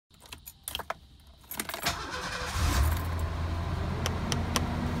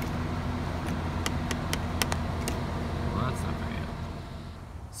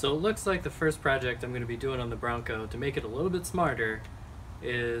So it looks like the first project I'm going to be doing on the Bronco to make it a little bit smarter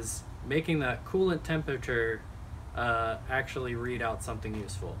is making that coolant temperature actually read out something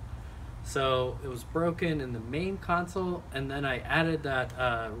useful. So it was broken in the main console, and then I added that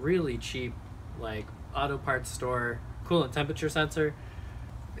really cheap, like auto parts store coolant temperature sensor.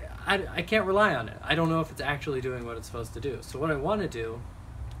 I can't rely on it. I don't know if it's actually doing what it's supposed to do. So what I want to do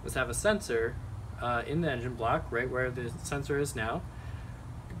is have a sensor in the engine block, right where the sensor is now.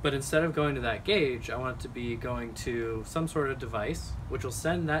 But instead of going to that gauge, I want it to be going to some sort of device, which will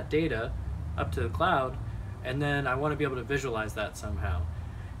send that data up to the cloud, and then I want to be able to visualize that somehow.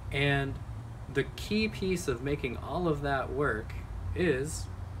 And the key piece of making all of that work is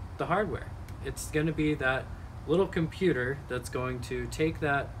the hardware. It's going to be that little computer that's going to take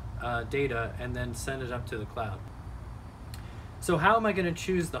that data and then send it up to the cloud. So how am I going to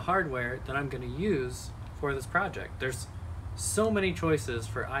choose the hardware that I'm going to use for this project? There's so many choices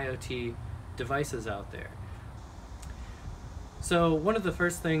for IoT devices out there. So one of the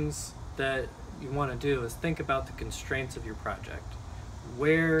first things that you want to do is think about the constraints of your project.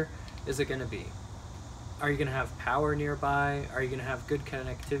 Where is it going to be? Are you going to have power nearby? Are you going to have good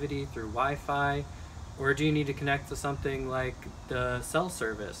connectivity through Wi-Fi? Or do you need to connect to something like the cell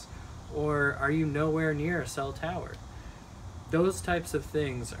service? Or are you nowhere near a cell tower? Those types of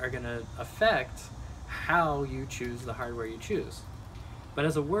things are going to affect how you choose the hardware you choose. But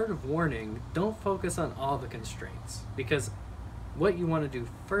as a word of warning, don't focus on all the constraints, because what you want to do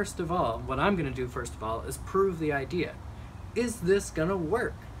first of all, what I'm going to do first of all, is prove the idea. Is this going to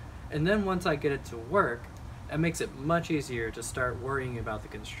work? And then once I get it to work, it makes it much easier to start worrying about the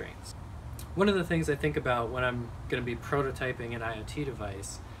constraints. One of the things I think about when I'm going to be prototyping an IoT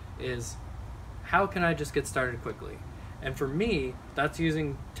device is, how can I just get started quickly? And for me, that's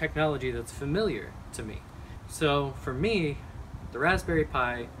using technology that's familiar to me. So for me, the Raspberry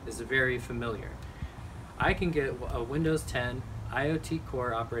Pi is very familiar. I can get a Windows 10 IoT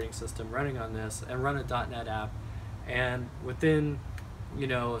Core operating system running on this and run a .NET app, and within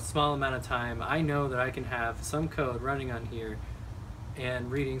a small amount of time, I know that I can have some code running on here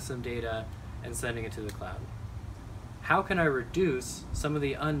and reading some data and sending it to the cloud. How can I reduce some of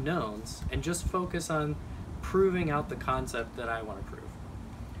the unknowns and just focus on proving out the concept that I want to prove?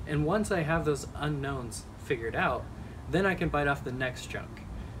 And once I have those unknowns figured out, then I can bite off the next chunk.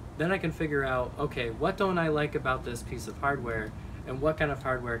 Then I can figure out, okay, what don't I like about this piece of hardware, and what kind of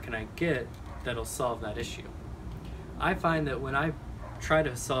hardware can I get that'll solve that issue? I find that when I try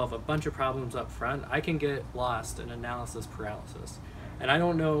to solve a bunch of problems up front, I can get lost in analysis paralysis. And I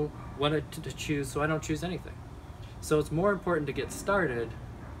don't know what to choose, so I don't choose anything. So it's more important to get started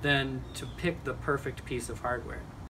than to pick the perfect piece of hardware.